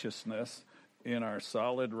Righteousness in our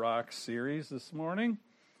Solid Rock series this morning,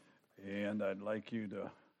 and I'd like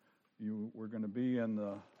we're going to be in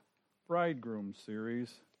the Bridegroom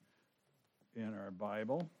series in our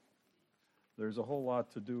Bible. There's a whole lot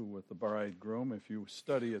to do with the bridegroom. If you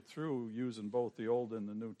study it through using both the Old and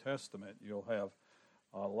the New Testament, you'll have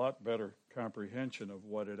a lot better comprehension of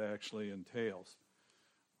what it actually entails.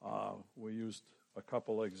 We used a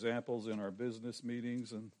couple examples in our business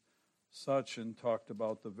meetings and such, and talked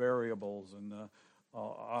about the variables and the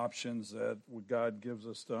options that God gives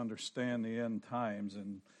us to understand the end times.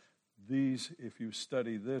 And these, if you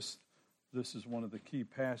study this is one of the key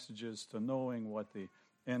passages to knowing what the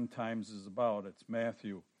end times is about. It's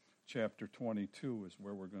Matthew chapter 22 is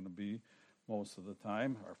where we're going to be most of the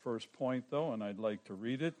time. Our first point, though, and I'd like to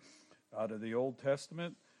read it out of the Old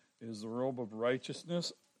Testament, is the robe of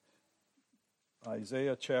righteousness.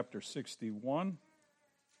 Isaiah chapter 61.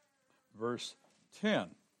 Verse 10,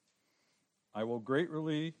 I will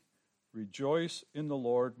greatly rejoice in the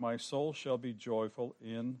Lord. My soul shall be joyful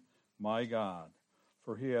in my God.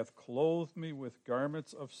 For he hath clothed me with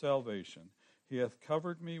garments of salvation. He hath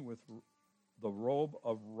covered me with the robe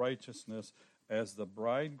of righteousness, as the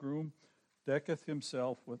bridegroom decketh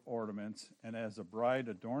himself with ornaments, and as a bride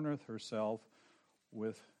adorneth herself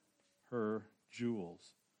with her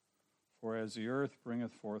jewels. For as the earth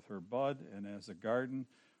bringeth forth her bud, and as a garden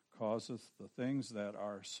causeth the things that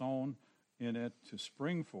are sown in it to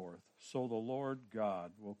spring forth, so the Lord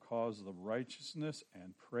God will cause the righteousness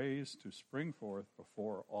and praise to spring forth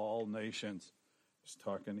before all nations. He's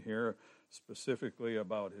talking here specifically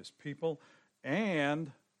about his people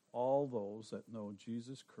and all those that know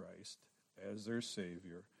Jesus Christ as their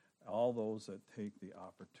Savior, all those that take the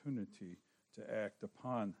opportunity to act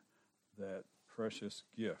upon that precious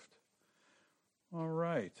gift. All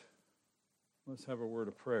right. Let's have a word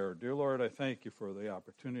of prayer. Dear Lord, I thank you for the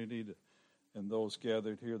opportunity and those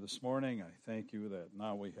gathered here this morning. I thank you that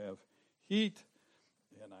now we have heat,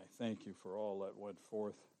 and I thank you for all that went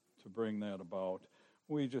forth to bring that about.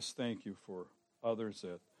 We just thank you for others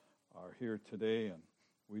that are here today, and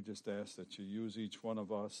we just ask that you use each one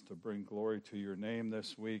of us to bring glory to your name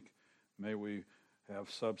this week. May we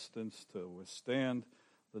have substance to withstand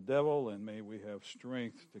the devil, and may we have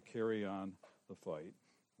strength to carry on the fight.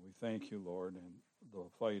 We thank you, Lord, and the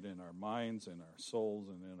fight in our minds, in our souls,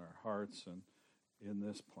 and in our hearts, and in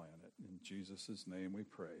this planet. In Jesus' name we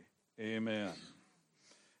pray. Amen.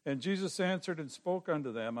 And Jesus answered and spoke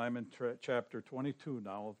unto them. I'm in chapter 22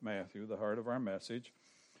 now of Matthew, the heart of our message.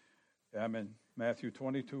 I'm in Matthew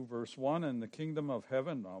 22, verse 1, and the kingdom of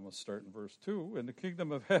heaven, I'm going to start in verse 2, and the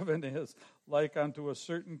kingdom of heaven is like unto a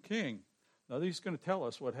certain king. Now, he's going to tell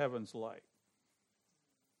us what heaven's like.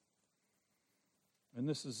 And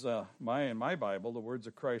this is in my Bible, the words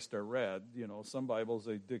of Christ are read. You know, some Bibles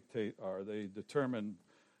they determine.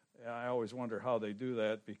 I always wonder how they do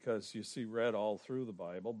that, because you see read all through the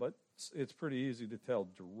Bible, but it's pretty easy to tell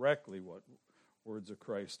directly what words of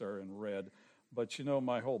Christ are in red. But you know,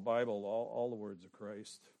 my whole Bible, all the words of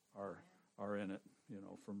Christ are in it. You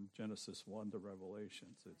know, from Genesis 1 to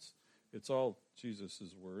Revelations, it's all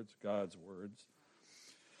Jesus' words, God's words.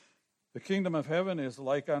 The kingdom of heaven is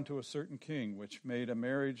like unto a certain king, which made a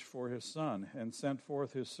marriage for his son, and sent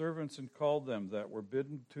forth his servants, and called them that were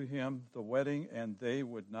bidden to him the wedding, and they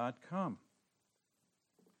would not come.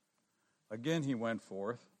 Again he went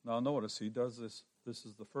forth. Now notice, he does this. This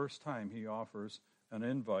is the first time he offers an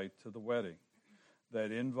invite to the wedding.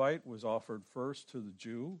 That invite was offered first to the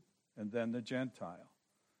Jew and then the Gentile.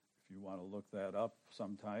 If you want to look that up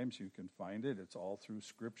sometimes, you can find it. It's all through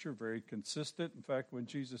Scripture, very consistent. In fact, when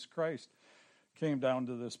Jesus Christ came down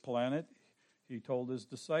to this planet, he told his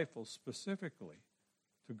disciples specifically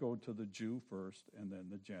to go to the Jew first and then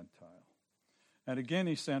the Gentile. And again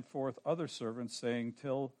he sent forth other servants, saying,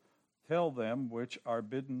 Tell them which are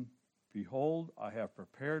bidden, Behold, I have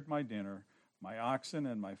prepared my dinner, my oxen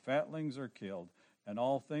and my fatlings are killed, and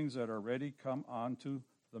all things that are ready come unto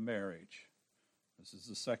the marriage. This is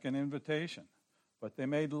the second invitation. But they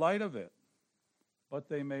made light of it.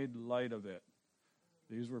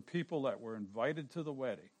 These were people that were invited to the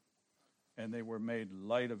wedding, and they were made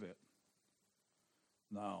light of it.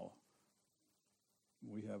 Now,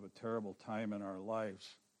 we have a terrible time in our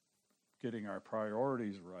lives getting our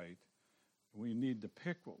priorities right. We need to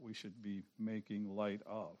pick what we should be making light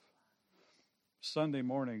of. Sunday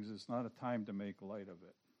mornings is not a time to make light of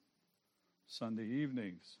it. Sunday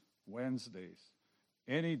evenings, Wednesdays,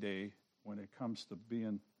 any day when it comes to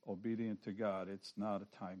being obedient to God, it's not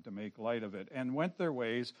a time to make light of it. And went their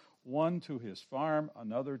ways, one to his farm,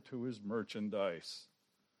 another to his merchandise.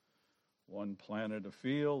 One planted a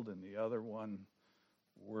field, and the other one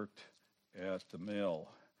worked at the mill.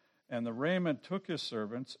 And the Raymond took his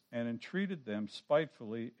servants and entreated them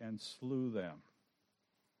spitefully and slew them.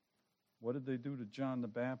 What did they do to John the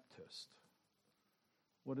Baptist?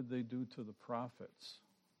 What did they do to the prophets?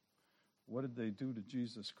 What did they do to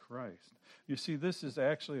Jesus Christ? You see, this is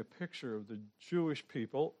actually a picture of the Jewish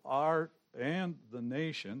people, and the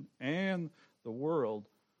nation, and the world,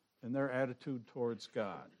 and their attitude towards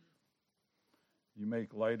God. You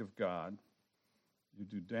make light of God. You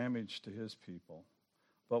do damage to his people.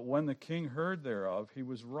 But when the king heard thereof, he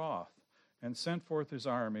was wroth, and sent forth his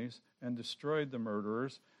armies, and destroyed the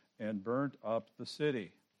murderers, and burnt up the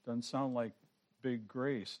city. Doesn't sound like big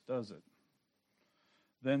grace, does it?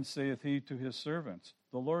 Then saith he to his servants,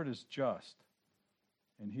 the Lord is just,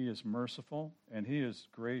 and he is merciful, and he is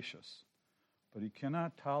gracious. But he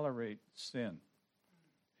cannot tolerate sin.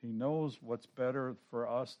 He knows what's better for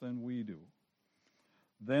us than we do.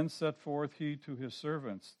 Then set forth he to his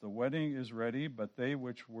servants, the wedding is ready, but they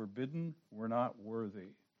which were bidden were not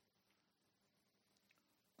worthy.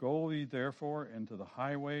 Go ye therefore into the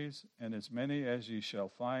highways, and as many as ye shall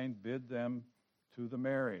find, bid them to the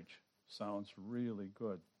marriage. Sounds really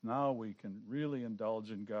good. Now we can really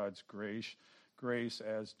indulge in God's grace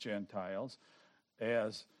as Gentiles,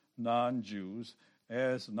 as non-Jews,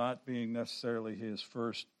 as not being necessarily his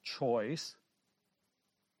first choice,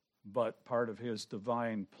 but part of his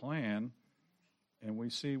divine plan. And we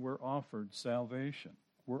see we're offered salvation.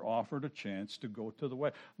 We're offered a chance to go to the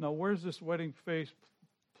wedding. Now, where's this wedding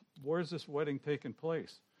taking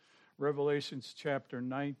place? Revelations chapter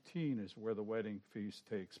 19 is where the wedding feast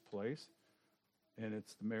takes place. And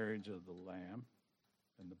it's the marriage of the Lamb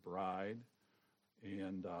and the bride.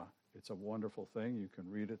 And it's a wonderful thing. You can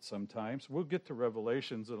read it sometimes. We'll get to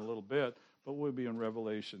Revelations in a little bit, but we'll be in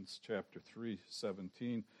Revelations chapter 3,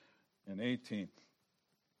 17 and 18.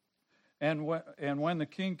 And when the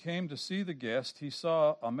king came to see the guest, he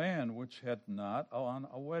saw a man which had not on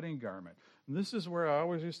a wedding garment. And this is where I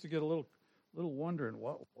always used to get a little wondering,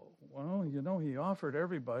 well, he offered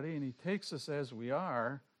everybody, and he takes us as we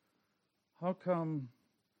are. How come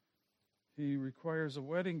he requires a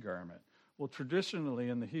wedding garment? Well, traditionally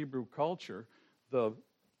in the Hebrew culture,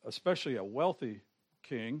 especially a wealthy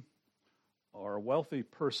king or a wealthy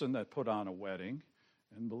person that put on a wedding,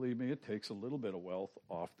 and believe me, it takes a little bit of wealth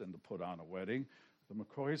often to put on a wedding. The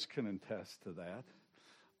McCoys can attest to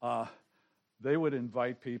that. They would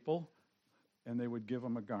invite people, and they would give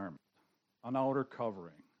them a garment, an outer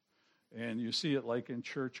covering. And you see it like in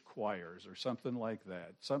church choirs or something like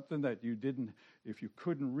that. Something that you didn't, if you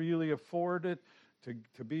couldn't really afford it,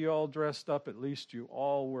 to be all dressed up, at least you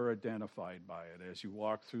all were identified by it as you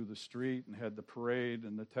walked through the street and had the parade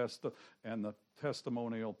and the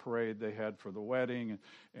testimonial parade they had for the wedding.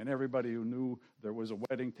 And everybody who knew there was a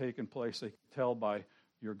wedding taking place, they could tell by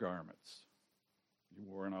your garments. You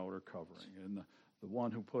wore an outer covering. And the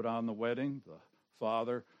one who put on the wedding, the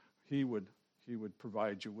father, he would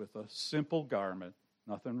provide you with a simple garment,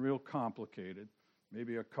 nothing real complicated,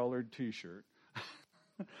 maybe a colored T-shirt.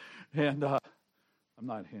 And I'm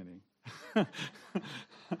not hinting.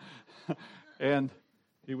 And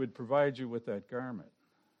he would provide you with that garment.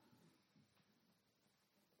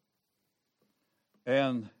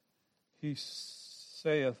 And he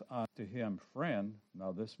saith unto him, friend,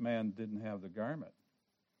 now this man didn't have the garment.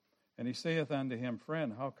 And he saith unto him,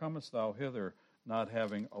 friend, how comest thou hither not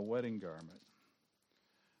having a wedding garment?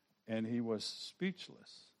 And he was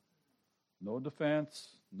speechless. No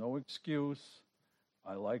defense, no excuse.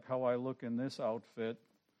 I like how I look in this outfit.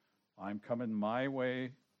 I'm coming my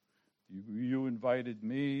way. You invited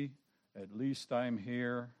me. At least I'm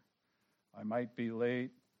here. I might be late,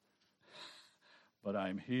 but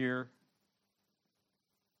I'm here.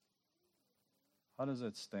 How does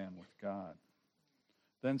that stand with God?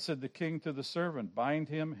 Then said the king to the servant, bind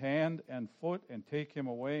him hand and foot and take him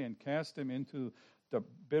away and cast him into the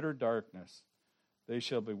bitter darkness. They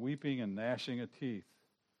shall be weeping and gnashing of teeth.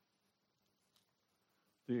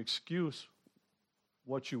 The excuse,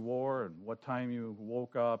 what you wore and what time you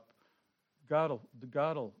woke up, God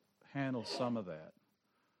will handle some of that.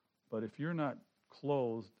 But if you're not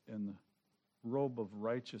clothed in the robe of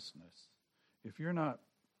righteousness, if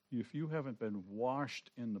you haven't been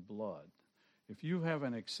washed in the blood, if you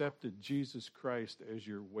haven't accepted Jesus Christ as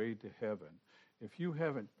your way to heaven, if you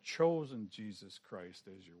haven't chosen Jesus Christ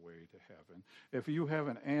as your way to heaven, if you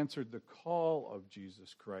haven't answered the call of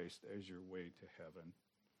Jesus Christ as your way to heaven,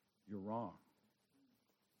 you're wrong.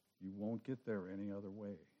 You won't get there any other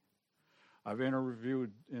way. I've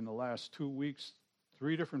interviewed in the last 2 weeks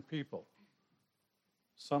 3 different people,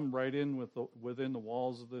 some right in within the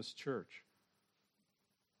walls of this church.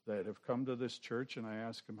 that have come to this church, and I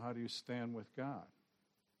ask them, how do you stand with God?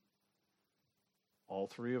 All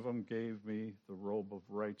three of them gave me the robe of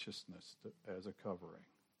righteousness as a covering.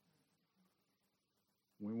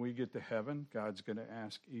 When we get to heaven, God's going to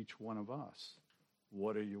ask each one of us,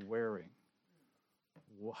 what are you wearing?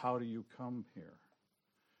 How do you come here?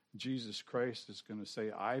 Jesus Christ is going to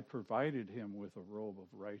say, I provided him with a robe of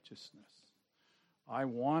righteousness. I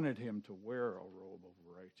wanted him to wear a robe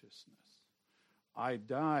of righteousness. I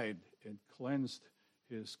died and cleansed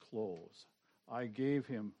his clothes. I gave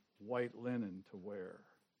him white linen to wear.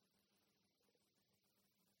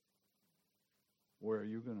 Where are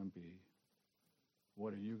you going to be?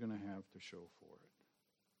 What are you going to have to show for it?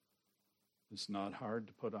 It's not hard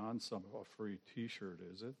to put on a free t-shirt,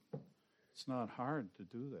 is it? It's not hard to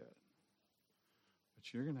do that.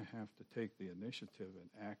 But you're going to have to take the initiative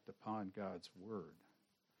and act upon God's word.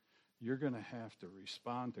 You're going to have to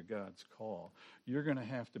respond to God's call. You're going to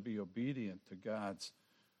have to be obedient to God's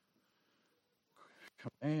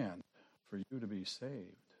command for you to be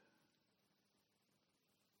saved.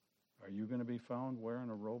 Are you going to be found wearing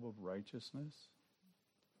a robe of righteousness?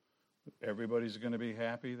 Everybody's going to be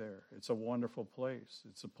happy there. It's a wonderful place.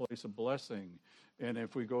 It's a place of blessing. And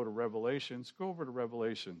if we go to Revelations, go over to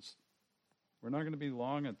Revelations. We're not going to be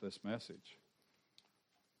long at this message.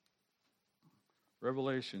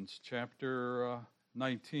 Revelations chapter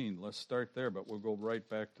 19. Let's start there, but we'll go right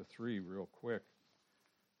back to 3 real quick.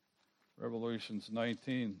 Revelations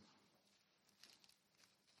 19.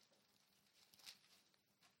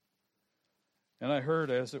 And I heard,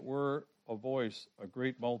 as it were, a voice, a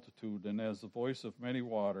great multitude, and as the voice of many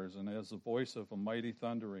waters, and as the voice of a mighty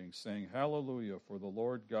thundering, saying, Hallelujah, for the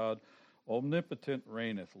Lord God omnipotent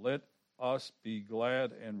reigneth. Let us be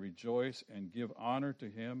glad and rejoice and give honor to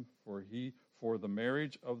him, for the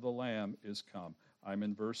marriage of the Lamb is come. I'm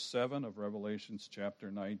in verse 7 of Revelations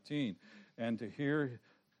chapter 19. And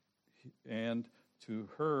to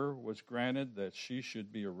her was granted that she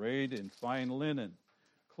should be arrayed in fine linen,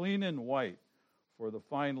 clean and white, for the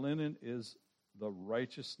fine linen is the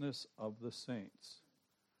righteousness of the saints.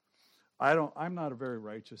 I'm not a very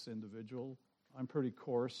righteous individual. I'm pretty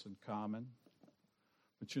coarse and common.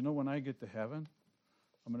 But when I get to heaven,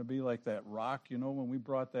 I'm going to be like that rock. When we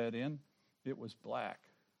brought that in, it was black.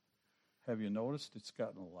 Have you noticed it's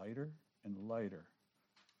gotten lighter and lighter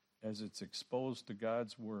as it's exposed to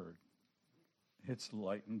God's word? It's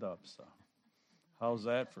lightened up some. How's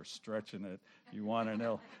that for stretching it? You want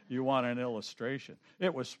an illustration.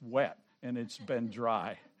 It was wet, and it's been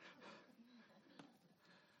dry.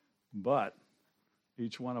 But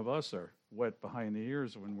each one of us are wet behind the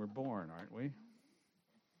ears when we're born, aren't we?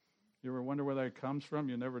 You ever wonder where that comes from?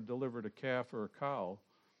 You never delivered a calf or a cow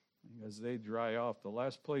because they dry off. The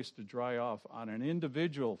last place to dry off on an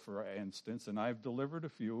individual, for instance, and I've delivered a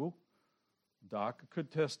few, Doc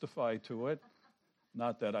could testify to it.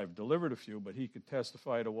 Not that I've delivered a few, but he could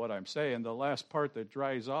testify to what I'm saying. The last part that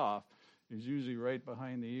dries off is usually right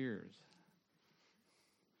behind the ears.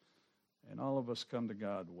 And all of us come to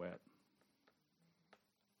God wet.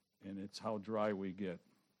 And it's how dry we get.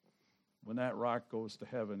 When that rock goes to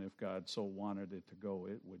heaven, if God so wanted it to go,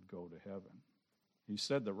 it would go to heaven. He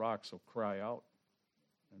said the rocks will cry out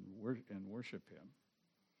and worship him.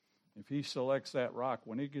 If he selects that rock,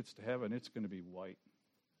 when it gets to heaven, it's going to be white.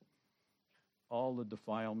 All the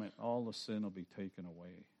defilement, all the sin will be taken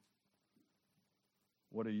away.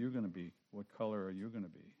 What are you going to be? What color are you going to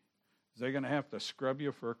be? Is they going to have to scrub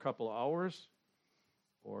you for a couple of hours?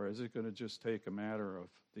 Or is it going to just take a matter of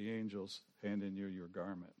the angels handing you your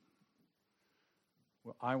garment?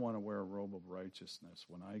 Well, I want to wear a robe of righteousness.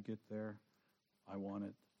 When I get there, I want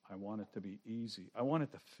it to be easy. I want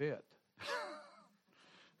it to fit.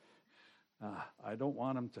 I don't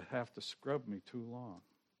want them to have to scrub me too long.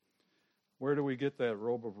 Where do we get that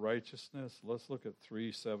robe of righteousness? Let's look at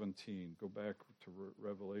 3:17. Go back to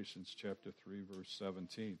Revelations chapter 3, verse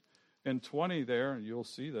 17. In 20 there, you'll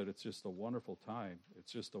see that it's just a wonderful time.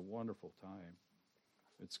 It's just a wonderful time.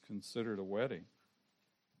 It's considered a wedding.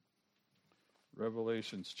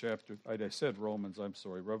 Revelations chapter, I said Romans, I'm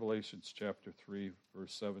sorry. Revelations chapter 3,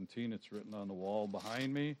 verse 17. It's written on the wall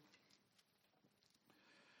behind me.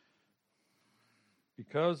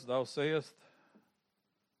 Because thou sayest,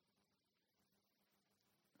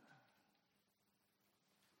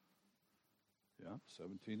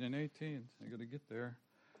 17 and 18. I got to get there.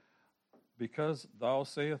 Because thou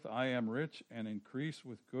sayest, I am rich and increase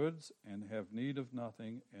with goods and have need of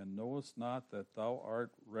nothing, and knowest not that thou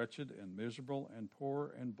art wretched and miserable and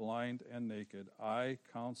poor and blind and naked, I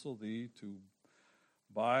counsel thee to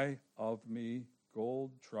buy of me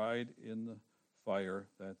gold tried in the fire,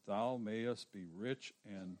 that thou mayest be rich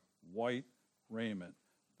in white raiment,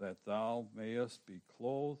 that thou mayest be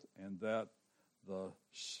clothed, and that the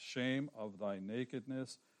shame of thy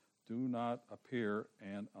nakedness do not appear,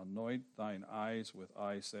 and anoint thine eyes with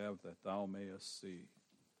eye salve, that thou mayest see.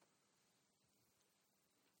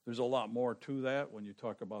 There's a lot more to that. When you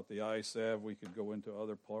talk about the eye salve, we could go into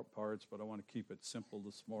other parts, but I want to keep it simple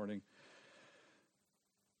this morning.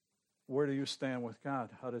 Where do you stand with God?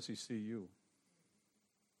 How does he see you?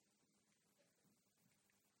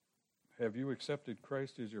 Have you accepted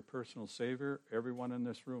Christ as your personal Savior? Everyone in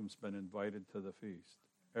this room's been invited to the feast.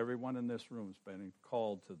 Everyone in this room's been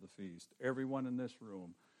called to the feast. Everyone in this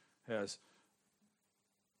room has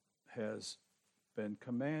been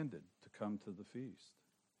commanded to come to the feast.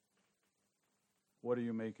 What are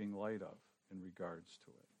you making light of in regards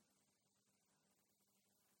to it?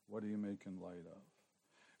 What are you making light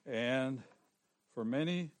of? And for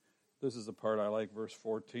many, this is the part I like, verse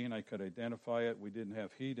 14. I could identify it. We didn't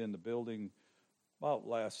have heat in the building. About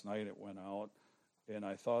last night it went out. And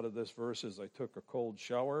I thought of this verse as I took a cold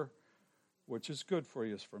shower, which is good for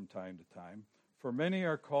you from time to time. For many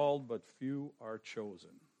are called, but few are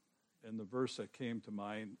chosen. And the verse that came to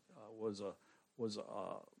mind was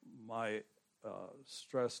my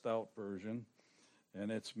stressed out version,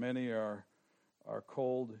 and it's many are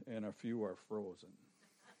cold and a few are frozen.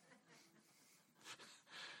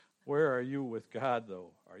 Where are you with God,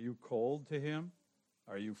 though? Are you cold to him?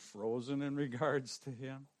 Are you frozen in regards to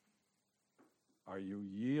him? Are you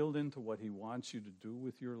yielding to what he wants you to do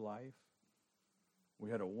with your life?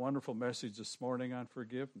 We had a wonderful message this morning on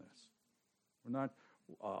forgiveness. We're not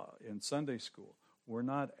in Sunday school. We're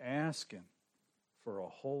not asking for a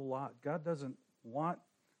whole lot. God doesn't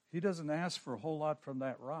ask for a whole lot from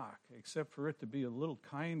that rock, except for it to be a little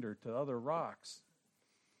kinder to other rocks.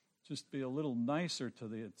 Just be a little nicer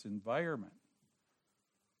to its environment.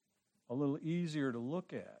 A little easier to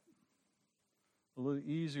look at. A little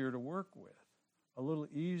easier to work with. A little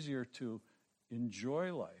easier to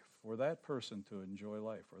enjoy life, for that person to enjoy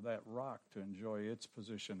life, or that rock to enjoy its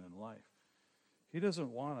position in life. He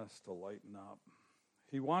doesn't want us to lighten up.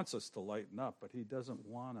 He wants us to lighten up, but he doesn't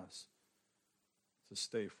want us to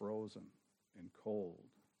stay frozen and cold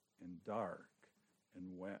and dark and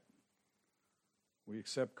wet. We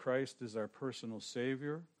accept Christ as our personal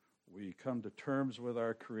Savior. We come to terms with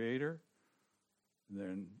our Creator.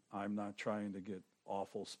 Then I'm not trying to get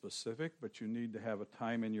awful specific, but you need to have a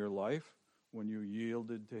time in your life when you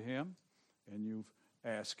yielded to him and you've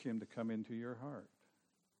asked him to come into your heart.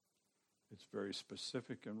 It's very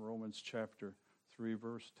specific in Romans chapter 3,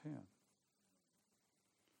 verse 10.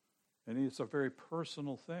 And it's a very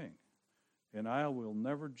personal thing. And I will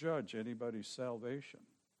never judge anybody's salvation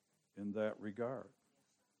in that regard.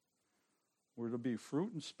 We're to be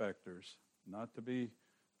fruit inspectors, not to be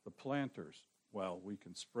the planters. Well, we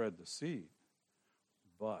can spread the seed,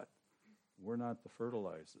 but we're not to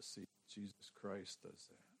fertilize the seed. Jesus Christ does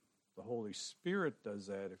that. The Holy Spirit does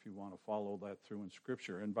that if you want to follow that through in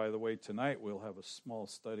Scripture. And by the way, tonight we'll have a small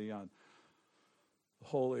study on the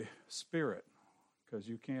Holy Spirit, because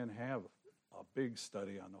you can't have a big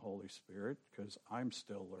study on the Holy Spirit, because I'm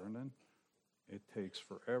still learning. It takes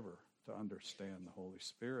forever to understand the Holy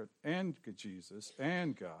Spirit and Jesus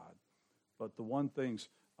and God. But the one things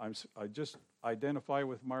I just identify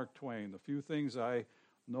with Mark Twain, the few things I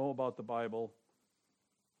know about the Bible,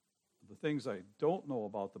 the things I don't know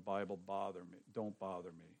about the Bible don't bother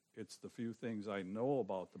me. It's the few things I know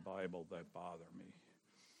about the Bible that bother me.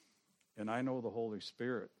 And I know the Holy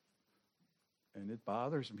Spirit, and it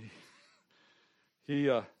bothers me.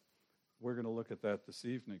 We're going to look at that this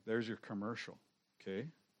evening. There's your commercial, okay?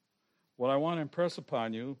 What I want to impress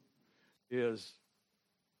upon you is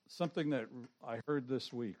something that I heard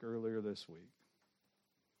earlier this week.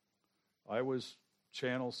 I was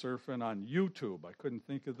channel surfing on YouTube. I couldn't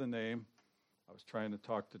think of the name. I was trying to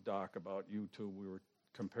talk to Doc about YouTube. We were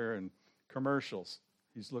comparing commercials.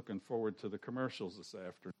 He's looking forward to the commercials this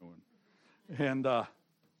afternoon. And I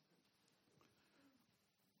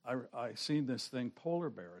seen this thing, polar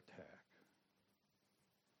bear attack.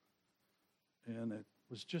 And it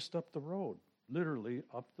was just up the road, literally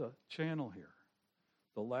up the channel here.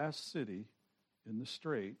 The last city in the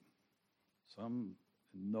strait, somewhere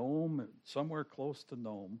close to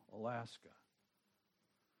Nome, Alaska.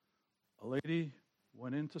 A lady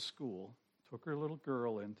went into school, took her little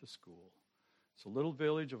girl into school. It's a little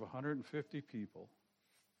village of 150 people.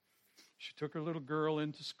 She took her little girl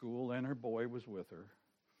into school, and her boy was with her.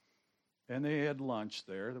 And they had lunch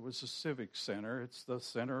there. There was a civic center. It's the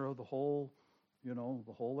center of the whole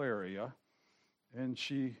area. And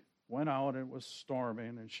she went out and it was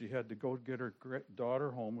storming, and she had to go get her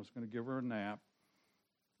daughter home, was going to give her a nap.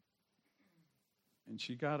 And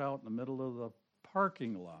she got out in the middle of the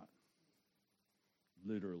parking lot.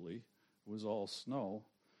 Literally, it was all snow.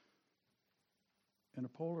 And a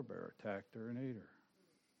polar bear attacked her and ate her.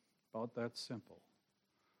 About that simple.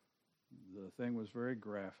 The thing was very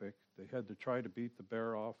graphic. They had to try to beat the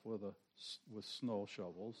bear off with snow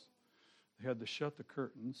shovels. They had to shut the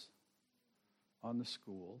curtains on the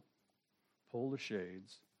school, pull the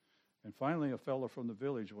shades, and finally a fellow from the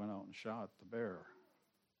village went out and shot the bear.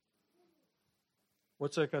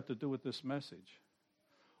 What's that got to do with this message?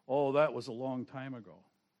 Oh, that was a long time ago.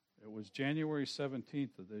 It was January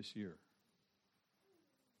 17th of this year.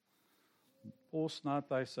 Boast not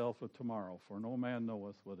thyself of tomorrow, for no man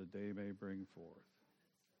knoweth what a day may bring forth.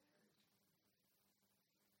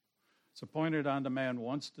 It's appointed unto man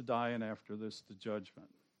once to die, and after this the judgment.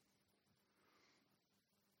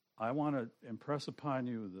 I want to impress upon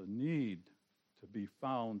you the need to be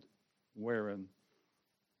found wearing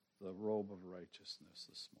the robe of righteousness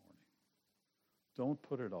this morning. Don't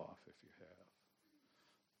put it off if you have.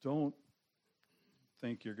 Don't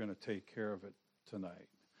think you're going to take care of it tonight.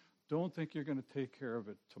 Don't think you're going to take care of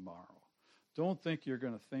it tomorrow. Don't think you're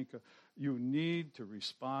going to think of, you need to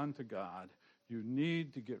respond to God. You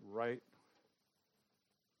need to get right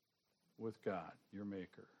with God, your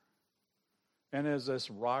Maker. And as this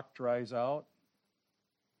rock dries out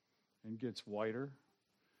and gets whiter,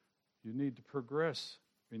 you need to progress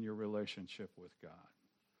in your relationship with God.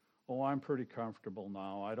 Oh, I'm pretty comfortable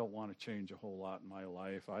now. I don't want to change a whole lot in my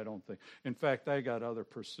life. I don't think. In fact, I got other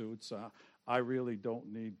pursuits. I really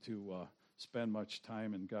don't need to spend much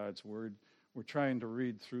time in God's Word. We're trying to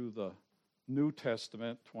read through the New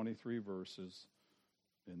Testament, 23 verses,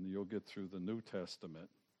 and you'll get through the New Testament.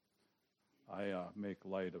 I make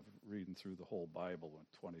light of reading through the whole Bible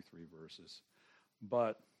in 23 verses.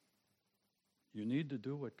 But you need to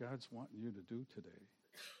do what God's wanting you to do today.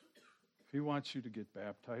 If He wants you to get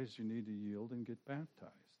baptized, you need to yield and get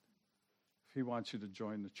baptized. If He wants you to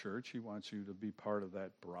join the church, He wants you to be part of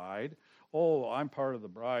that bride. Oh, I'm part of the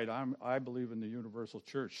bride. I believe in the universal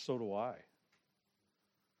church. So do I.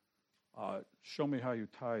 Show me how you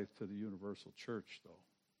tithe to the universal church, though.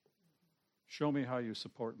 Show me how you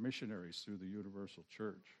support missionaries through the universal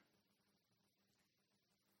church.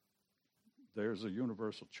 There's a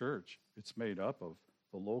universal church. It's made up of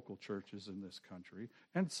the local churches in this country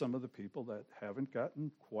and some of the people that haven't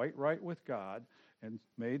gotten quite right with God and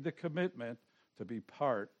made the commitment to be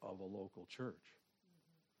part of a local church.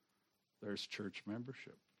 There's church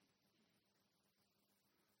membership.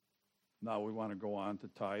 Now we want to go on to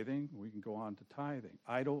tithing. We can go on to tithing.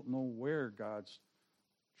 I don't know where God's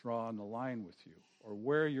drawing the line with you or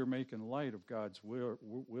where you're making light of God's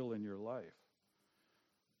will in your life.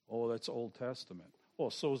 Oh, that's Old Testament. Well,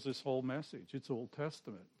 so is this whole message. It's Old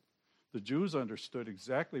Testament. The Jews understood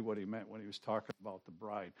exactly what He meant when He was talking about the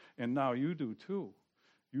bride. And now you do too.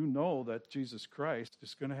 You know that Jesus Christ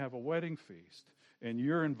is going to have a wedding feast. And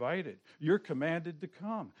you're invited. You're commanded to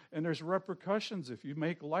come. And there's repercussions if you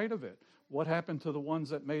make light of it. What happened to the ones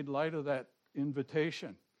that made light of that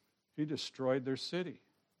invitation? He destroyed their city.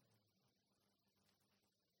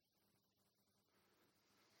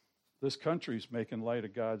 This country's making light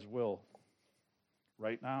of God's will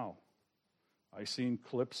right now. I seen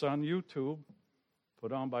clips on YouTube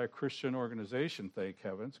put on by a Christian organization, thank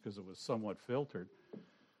heavens, because it was somewhat filtered.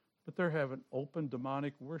 But they're having open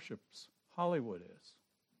demonic worships. Hollywood is.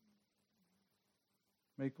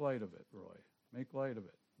 Make light of it, Roy. Make light of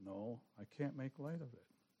it. No, I can't make light of it.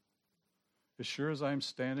 As sure as I'm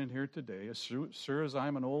standing here today, as sure as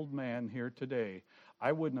I'm an old man here today,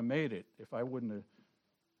 I wouldn't have made it if I wouldn't have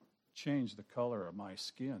changed the color of my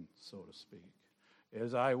skin, so to speak,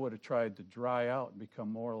 as I would have tried to dry out and become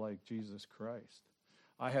more like Jesus Christ.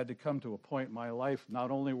 I had to come to a point in my life,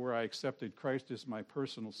 not only where I accepted Christ as my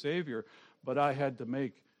personal Savior, but I had to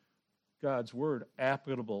make God's Word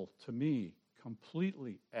applicable to me,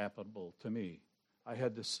 completely applicable to me. I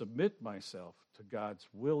had to submit myself to God's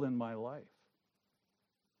will in my life.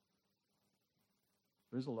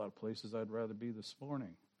 There's a lot of places I'd rather be this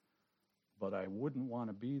morning, but I wouldn't want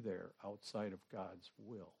to be there outside of God's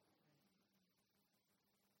will.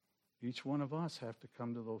 Each one of us have to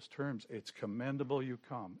come to those terms. It's commendable you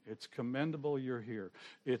come. It's commendable you're here.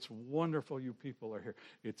 It's wonderful you people are here.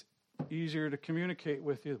 It's easier to communicate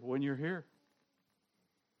with you when you're here.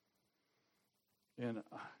 And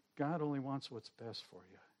God only wants what's best for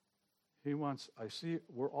you. He wants, I see,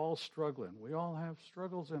 we're all struggling. We all have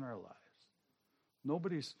struggles in our lives.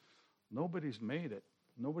 Nobody's made it.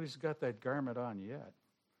 Nobody's got that garment on yet.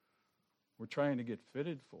 We're trying to get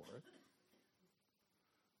fitted for it.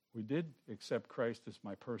 We did accept Christ as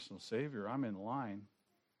my personal Savior. I'm in line.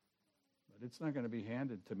 But it's not going to be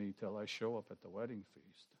handed to me till I show up at the wedding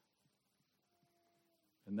feast.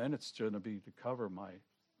 And then it's going to be to cover my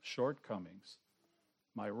shortcomings,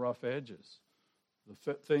 my rough edges,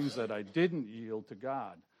 the things that I didn't yield to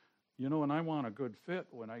God. You know, and I want a good fit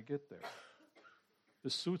when I get there.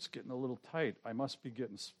 This suit's getting a little tight. I must be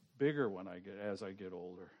getting bigger as I get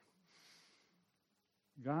older.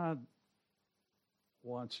 God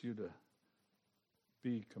wants you to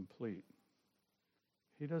be complete.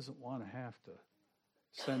 He doesn't want to have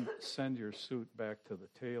to send your suit back to the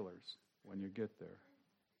tailors when you get there.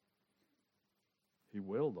 He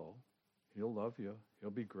will, though. He'll love you.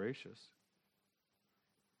 He'll be gracious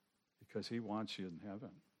because he wants you in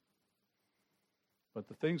heaven. But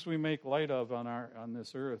the things we make light of on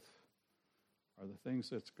this earth are the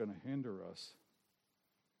things that's going to hinder us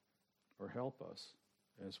or help us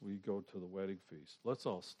as we go to the wedding feast. Let's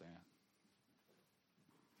all stand.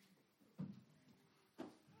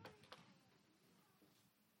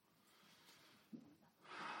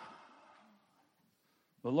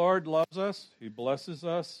 The Lord loves us. He blesses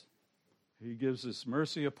us. He gives his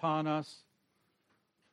mercy upon us.